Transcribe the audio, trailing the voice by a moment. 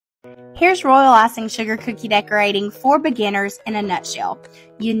Here's Royal Icing sugar cookie decorating for beginners in a nutshell.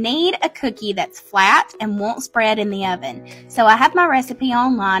 You need a cookie that's flat and won't spread in the oven. So I have my recipe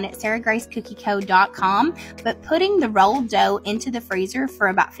online at sarahgracecookieco.com, but putting the rolled dough into the freezer for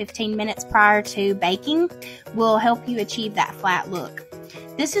about 15 minutes prior to baking will help you achieve that flat look.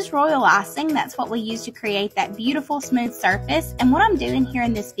 This is Royal Icing. That's what we use to create that beautiful smooth surface. And what I'm doing here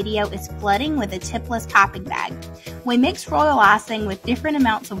in this video is flooding with a tipless piping bag. We mix Royal Icing with different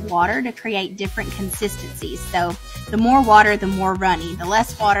amounts of water to create different consistencies. So the more water, the more runny. The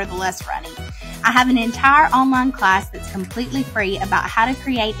less water, the less runny. I have an entire online class that's completely free about how to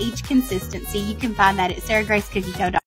create each consistency. You can find that at sarahgracecookieco.com.